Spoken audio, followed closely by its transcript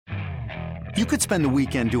You could spend the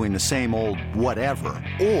weekend doing the same old whatever,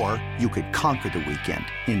 or you could conquer the weekend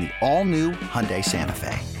in the all-new Hyundai Santa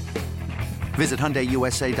Fe. Visit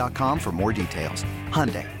HyundaiUSA.com for more details.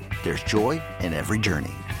 Hyundai, there's joy in every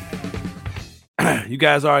journey. You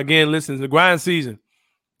guys are, again, listening to The Grind Season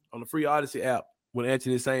on the free Odyssey app with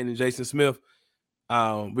Anthony Sain and Jason Smith.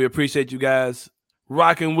 We appreciate you guys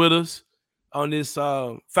rocking with us on this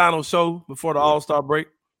final show before the All-Star break.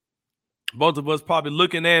 Both of us probably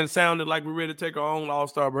looking and sounding like we're ready to take our own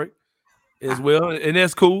All-Star break as well, and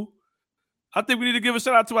that's cool. I think we need to give a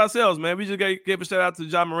shout-out to ourselves, man. We just gave a shout-out to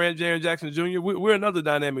Ja Morant, Jaren Jackson Jr. We're another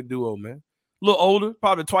dynamic duo, man. A little older,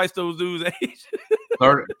 probably twice those dudes' age.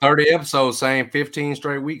 30 episodes, saying 15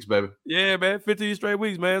 straight weeks, baby. Yeah, man, 15 straight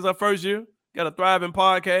weeks, man. It's our first year. Got a thriving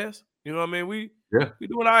podcast. You know what I mean? We doing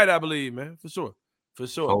all right, I believe, man, for sure. For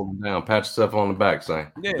sure. Hold them down. Pat yourself on the back, Sain.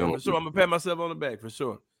 Yeah, for sure. I'm going to pat myself on the back, for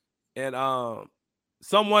sure. And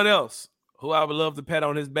someone else who I would love to pat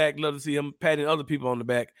on his back, love to see him patting other people on the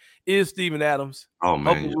back, is Steven Adams. Oh, man.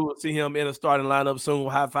 Hopefully we will see him in a starting lineup soon,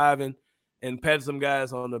 high-fiving and patting some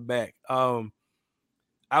guys on the back.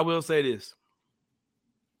 I will say this.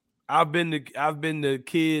 I've been the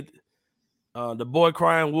kid, the boy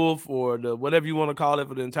crying wolf, or the whatever you want to call it,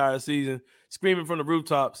 for the entire season, screaming from the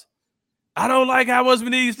rooftops, I don't like how much we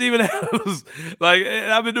need Steven Adams. Like,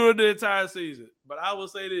 I've been doing it the entire season. But I will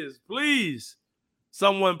say this, please,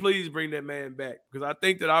 someone please bring that man back, because I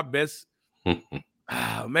think that our best,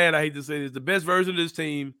 man, I hate to say this, the best version of this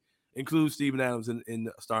team includes Steven Adams in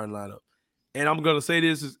the starting lineup. And I'm going to say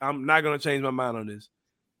this, I'm not going to change my mind on this.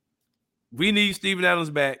 We need Steven Adams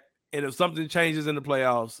back, and if something changes in the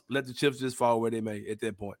playoffs, let the chips just fall where they may at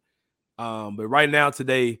that point. But right now,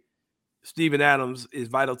 today, Steven Adams is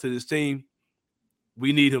vital to this team.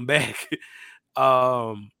 We need him back.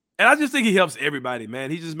 And I just think he helps everybody,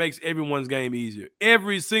 man. He just makes everyone's game easier.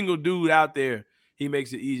 Every single dude out there, he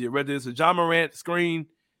makes it easier. Whether it's a Ja Morant screen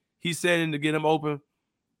he's setting to get him open,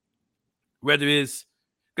 whether it's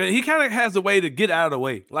 – because he kind of has a way to get out of the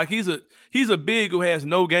way. Like, he's a big who has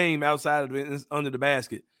no game outside of it, under the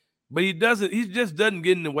basket. But he just doesn't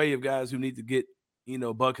get in the way of guys who need to get,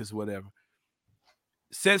 buckets or whatever.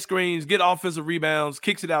 Set screens, get offensive rebounds,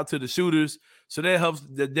 kicks it out to the shooters. So that helps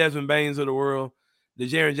the Desmond Baines of the world, the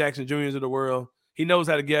Jaren Jackson Jr.'s of the world. He knows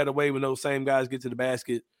how to get out of the way when those same guys get to the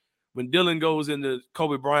basket. When Dylan goes into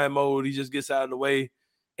Kobe Bryant mode, he just gets out of the way.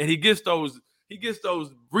 And he gets those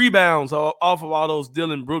rebounds off of all those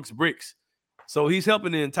Dylan Brooks bricks. So he's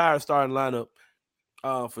helping the entire starting lineup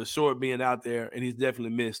for sure, being out there, and he's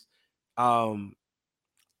definitely missed. We're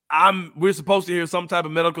supposed to hear some type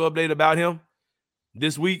of medical update about him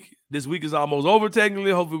this week. This week is almost over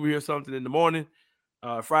technically. Hopefully we hear something in the morning,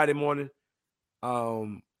 Friday morning.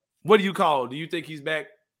 What do you call? Do you think he's back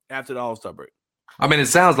after the All-Star break? I mean, it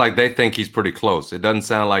sounds like they think he's pretty close. It doesn't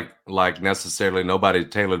sound like necessarily nobody,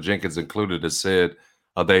 Taylor Jenkins included, has said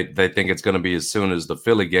they think it's going to be as soon as the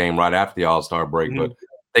Philly game right after the All-Star break. Mm-hmm. But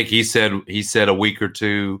I think he said a week or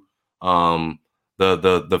two.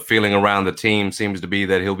 The feeling around the team seems to be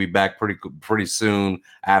that he'll be back pretty soon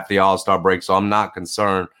after the All-Star break. So I'm not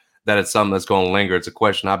concerned that it's something that's going to linger. It's a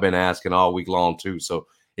question I've been asking all week long too. So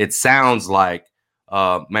it sounds like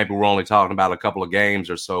maybe we're only talking about a couple of games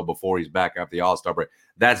or so before he's back after the All-Star break.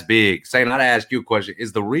 That's big. Sain, I'd ask you a question.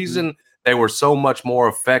 Is the reason they were so much more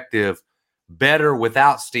effective better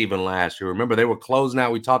without Steven last year? Remember, they were closing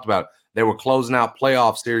out. We talked about it. They were closing out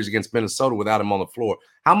playoff series against Minnesota without him on the floor.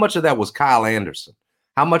 How much of that was Kyle Anderson?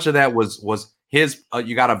 How much of that was his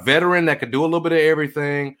you got a veteran that could do a little bit of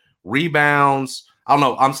everything, rebounds. I don't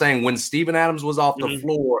know. I'm saying when Steven Adams was off the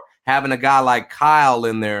floor, having a guy like Kyle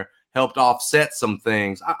in there helped offset some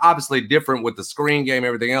things. Obviously different with the screen game,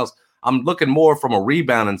 everything else. I'm looking more from a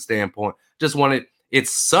rebounding standpoint. Just wanted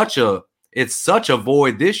it's such a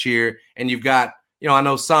void this year, and you've got, I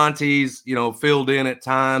know Santi's, filled in at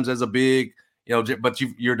times as a big, but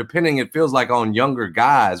you're depending, it feels like, on younger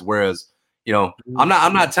guys, whereas I'm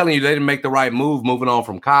not telling you they didn't make the right move moving on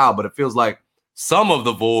from Kyle, but it feels like some of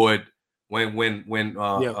the void when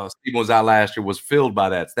Steven was out last year was filled by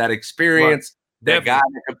that. It's that experience, that guy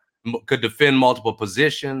that could defend multiple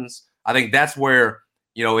positions. I think that's where,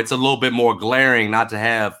 it's a little bit more glaring not to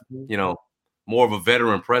have, more of a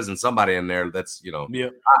veteran presence, somebody in there that's,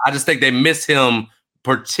 I just think they miss him,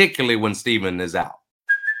 particularly when Steven is out.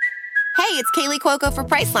 Hey, it's Kaylee Cuoco for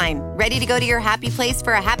Priceline. Ready to go to your happy place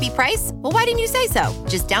for a happy price? Well, why didn't you say so?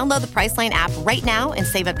 Just download the Priceline app right now and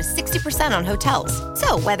save up to 60% on hotels.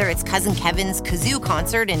 So whether it's Cousin Kevin's Kazoo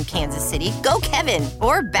Concert in Kansas City, go Kevin,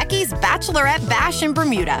 or Becky's Bachelorette Bash in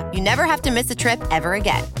Bermuda, you never have to miss a trip ever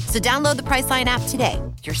again. So download the Priceline app today.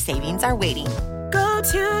 Your savings are waiting. Go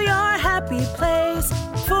to your happy place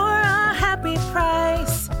for a happy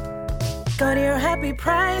price. Go to your happy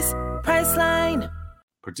price, Priceline.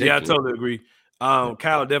 Yeah, I totally agree.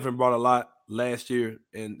 Kyle definitely brought a lot last year,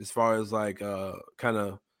 and as far as like kind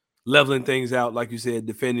of leveling things out, like you said,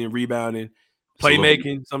 defending, rebounding,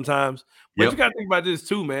 playmaking sometimes. But you got to think about this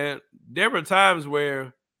too, man. There were times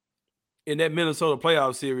where in that Minnesota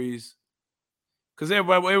playoff series, because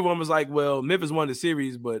everyone was like, well, Memphis won the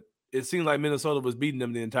series, but it seemed like Minnesota was beating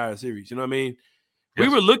them the entire series. You know what I mean? Yes.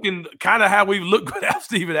 We were looking kind of how we looked without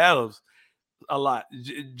Steven Adams a lot.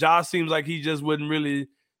 Josh seems like he just wasn't really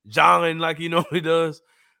jawing like he normally does.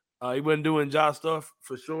 He wasn't doing Josh stuff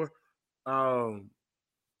for sure. I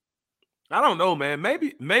don't know, man.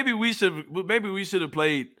 Maybe we should have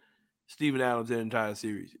played Steven Adams the entire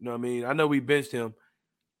series. You know what I mean? I know we benched him,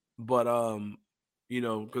 but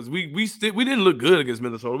because we didn't look good against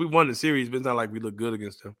Minnesota. We won the series, but it's not like we look good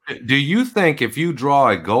against them. Do you think if you draw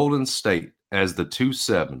a Golden State as the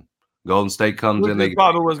 2-7, Golden State comes in? That's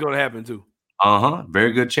probably what's going to happen too.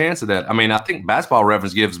 Very good chance of that. I mean, I think Basketball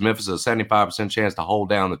Reference gives Memphis a 75% chance to hold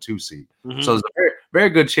down the 2 seed. Mm-hmm. So there's a very, very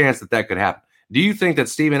good chance that could happen. Do you think that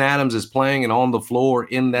Steven Adams is playing and on the floor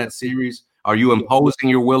in that series? Are you imposing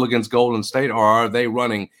your will against Golden State, or are they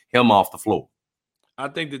running him off the floor? I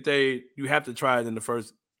think that you have to try it in the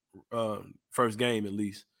first game at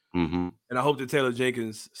least. Mm-hmm. And I hope that Taylor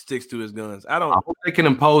Jenkins sticks to his guns. I hope they can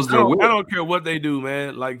impose their will. I don't care what they do,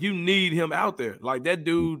 man. Like, you need him out there. Like, that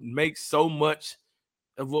dude makes so much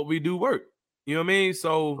of what we do work. You know what I mean?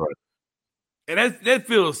 So, right. And that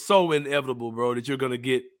feels so inevitable, bro, that you're going to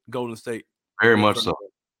get Golden State. Very much so.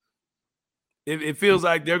 It feels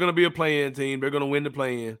like they're going to be a play-in team. They're going to win the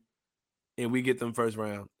play-in, and we get them first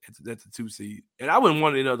round. That's a 2 seed. And I wouldn't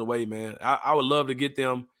want it any other way, man. I would love to get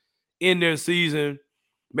them in their season,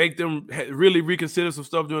 make them really reconsider some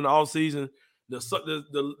stuff during the offseason.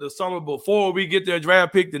 The summer before we get their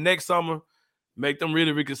draft pick the next summer, make them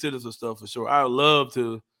really reconsider some stuff for sure. I would love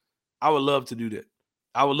to do that.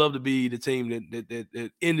 I would love to be the team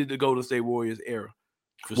that ended the Golden State Warriors era.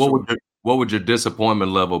 What would your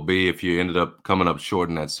disappointment level be if you ended up coming up short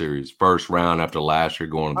in that series? First round after last year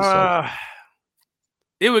going to the second?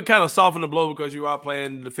 It would kind of soften the blow because you are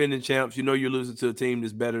playing the defending champs. You know you're losing to a team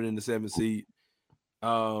that's better than the 7th seed.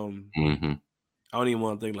 Mm-hmm. I don't even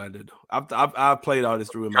want to think like that, though. I've played all this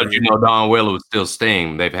through in my head. You know Don Wheeler would still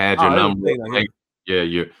sting. They've had your number.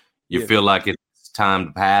 You feel like it's time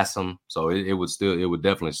to pass them. So it would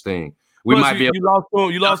definitely sting. You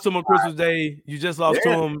lost to him on Christmas Day. You just lost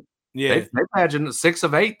to him. Yeah, they've had 6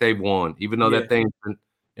 of 8 they've won, even though that thing's been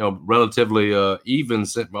relatively even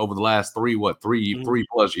over the last 3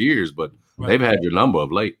 plus years. But they've had your number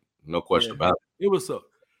of late, no question about it. It was so.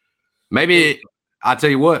 Maybe I tell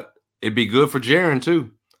you what, it'd be good for Jaren too,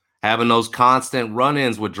 having those constant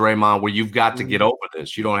run-ins with Draymond where you've got to get over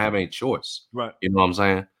this. You don't have any choice, right? You know what I'm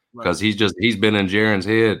saying? Because he's been in Jaren's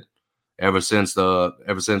head ever since the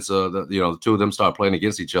 2 of them started playing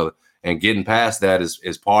against each other. And getting past that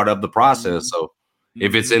is part of the process. So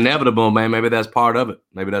if it's inevitable, man, maybe that's part of it.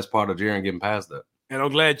 Maybe that's part of Jaren getting past that. And I'm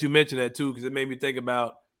glad you mentioned that too, because it made me think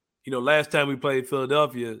about, last time we played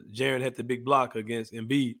Philadelphia, Jaren had the big block against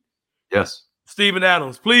Embiid. Yes. Steven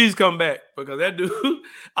Adams, please come back, because that dude,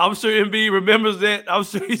 I'm sure Embiid remembers that. I'm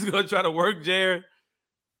sure he's going to try to work Jaren.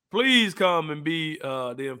 Please come and be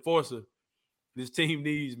the enforcer this team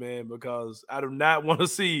needs, man, because I do not want to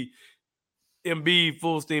see Embiid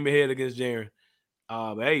full steam ahead against Jaren.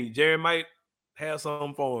 Hey, Jaren might have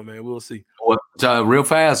something for him, man. We'll see. Well, real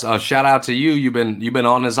fast, shout out to you. You've been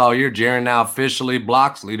on this all year. Jaren now officially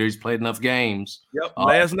blocks leader. He's played enough games. Yep.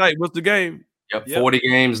 Last night, what's the game? Yep. 40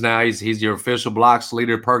 games now. He's your official blocks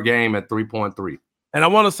leader per game at 3.3. And I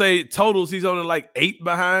want to say totals, he's only like 8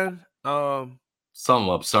 behind.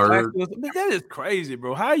 Something absurd. I mean, that is crazy,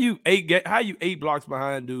 bro. How you 8 blocks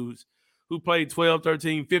behind dudes who played 12,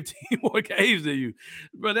 13, 15 more games than you?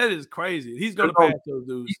 Bro, that is crazy. He's going to pass those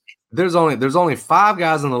dudes. There's only 5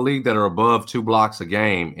 guys in the league that are above 2 blocks a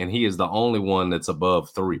game, and he is the only one that's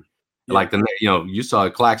above 3. Yeah. Like you saw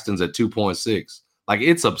Claxton's at 2.6. Like,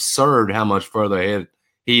 it's absurd how much further ahead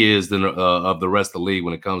he is than of the rest of the league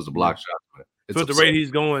when it comes to block shots. Man. So at the rate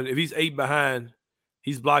he's going, if he's 8 behind,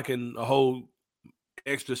 he's blocking a whole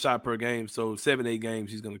extra shot per game. So 7-8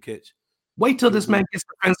 games he's going to catch. Wait till this man gets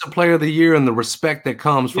Defensive Player of the Year and the respect that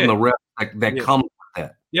comes from the ref that comes with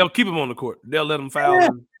that. They'll keep him on the court. They'll let him foul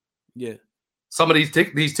him. Yeah. Some of these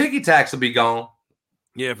ticky tacks will be gone.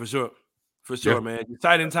 Yeah, for sure. For sure, man.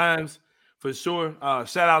 Exciting times, for sure.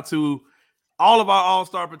 Shout out to all of our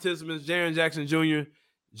all-star participants, Jaren Jackson Jr.,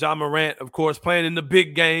 Ja Morant, of course, playing in the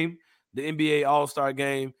big game, the NBA All-Star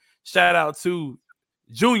game. Shout out to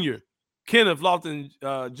Junior, Kenneth Lofton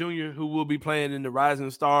Jr., who will be playing in the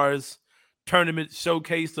Rising Stars tournament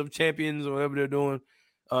showcase of champions or whatever they're doing.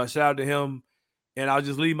 Shout out to him. And I'll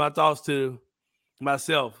just leave my thoughts to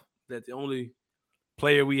myself that the only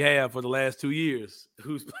player we have for the last 2 years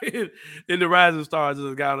who's playing in the Rising Stars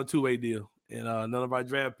is a guy on a two-way deal. And none of our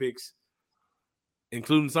draft picks,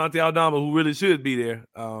 including Santi Aldama, who really should be there.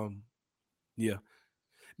 Yeah.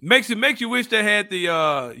 Makes you wish they had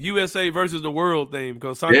the USA versus the world thing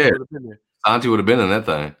because Santi would have been there. Santi would have been in that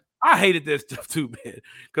thing. I hated that stuff too, man.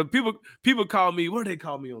 Because people call me, what do they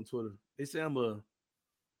call me on Twitter? They say I'm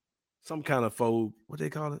some kind of phobe. What they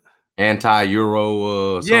call it?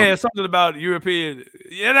 Anti-Euro. Yeah, something about European.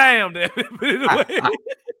 Yeah, I am that.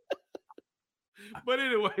 But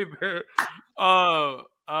anyway, man.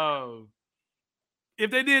 If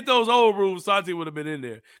they did those old rules, Santi would have been in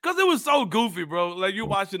there. Because it was so goofy, bro. Like, you're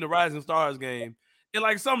watching the Rising Stars game, and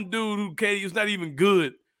like some dude who's not even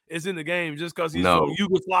good is in the game just because he's from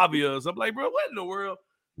Yugoslavia or something. Like, bro, what in the world?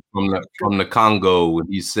 From the Congo when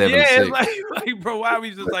he's 7'6". Yeah, like, bro, why are we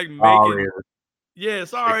just like making? Yeah,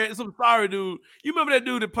 sorry, some sorry dude. You remember that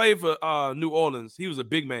dude that played for New Orleans? He was a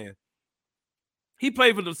big man. He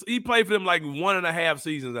played for them like 1.5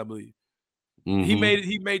 seasons, I believe. Mm-hmm.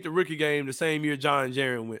 He made the rookie game the same year John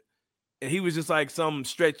Jaren went, and he was just like some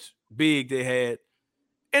stretch big they had,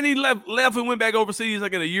 and he left and went back overseas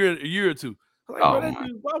like in a year or two. I'm like,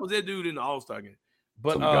 why was that dude in the All-Star game?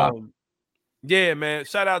 But yeah, man,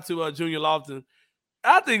 shout out to Junior Lofton.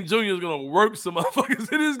 I think Junior's gonna work some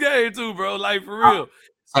motherfuckers in this game too, bro. Like for real.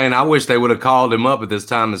 Saying I wish they would have called him up at this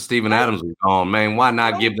time that Steven Adams was on. Man, why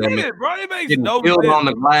not give them it, bro? It makes no sense. On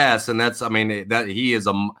the glass, and that's that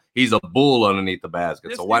he's a bull underneath the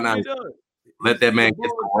basket. So why not let that man get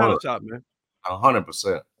the shot, man?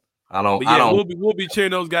 100%. We'll be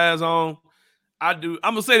cheering those guys on. I'm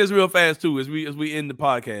gonna say this real fast too as we end the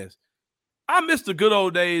podcast. I miss the good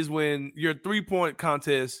old days when your 3-point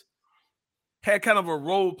contest had kind of a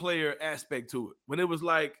role player aspect to it. When it was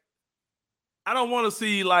like, I don't want to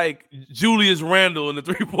see like Julius Randle in the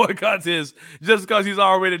 3-point contest just because he's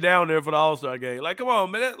already down there for the All-Star game. Like, come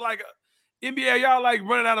on, man. That's like NBA, y'all like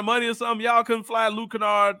running out of money or something. Y'all couldn't fly Luke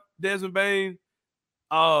Kennard, Desmond Bane,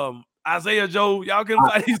 Isaiah Joe. Y'all couldn't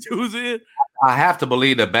fly these dudes in. I have to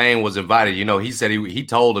believe that Bane was invited. You know, he said he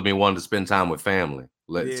told him he wanted to spend time with family.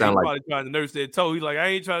 He probably trying to nurse that toe. He's like, I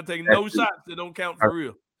ain't trying to take no shots that don't count for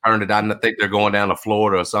real. Turned it. I think they're going down to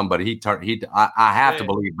Florida or something. But I have to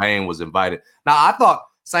believe Bane was invited. Now I thought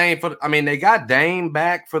they got Dame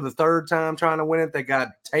back for the third time trying to win it. They got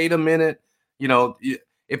Tatum in it. You know,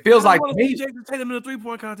 it feels like Jason Tatum in the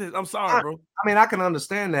 3-point contest. I'm sorry, bro. I mean, I can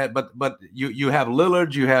understand that, but you have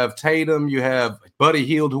Lillard, you have Tatum, you have Buddy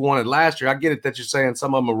Hield who won it last year. I get it that you're saying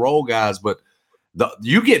some of them are role guys, but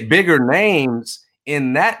you get bigger names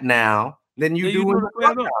in that now than you do in the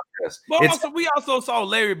contest. But we also saw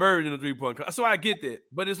Larry Bird in the 3-point contest, so I get that.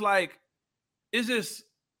 But it's like, it's just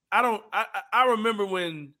I remember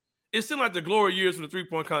when it seemed like the glory years for the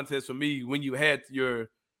 3-point contest for me when you had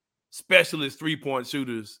your specialist 3-point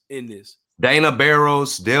shooters in this. Dana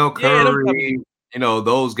Barros, Del Curry,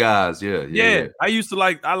 those guys. Yeah.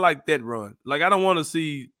 I like that run. Like, I don't want to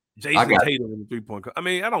see Jason Tatum in the 3-point contest. I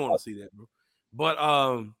mean, I don't want to see that, bro. But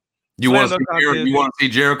you want to see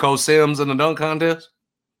Jericho Sims in the dunk contest?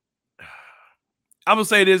 I'm gonna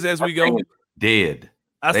say this as we go. Dead.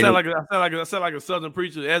 I sound like a Southern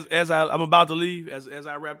preacher as I'm about to leave. As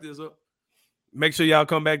I wrap this up, make sure y'all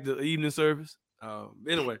come back to the evening service.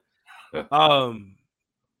 Anyway, what I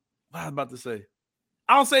was about to say.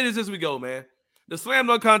 I'll say this as we go, man. The slam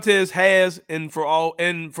dunk contest has and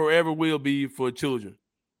forever will be for children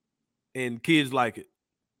and kids like it.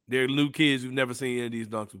 They're new kids who've never seen any of these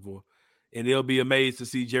dunks before, and they'll be amazed to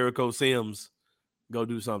see Jericho Sims go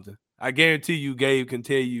do something. I guarantee you, Gabe can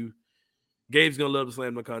tell you. Gabe's gonna love the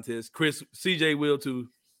slam dunk contest. CJ will too.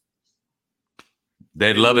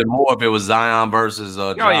 They'd love it more if it was Zion versus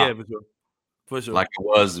yeah, for sure. Like it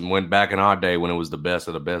was and went back in our day when it was the best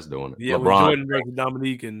of the best doing it. Yeah, LeBron Jordan versus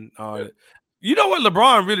Dominique and you know what,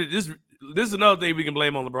 LeBron really this is another thing we can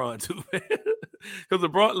blame on LeBron too,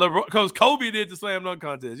 because Kobe did the slam dunk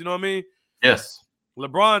contest. You know what I mean? Yes.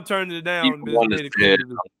 LeBron turned it down.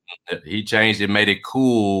 He changed it, made it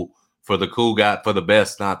cool for the cool guy, for the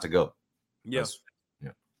best not to go. Yes.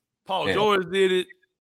 Yeah. Paul George did it.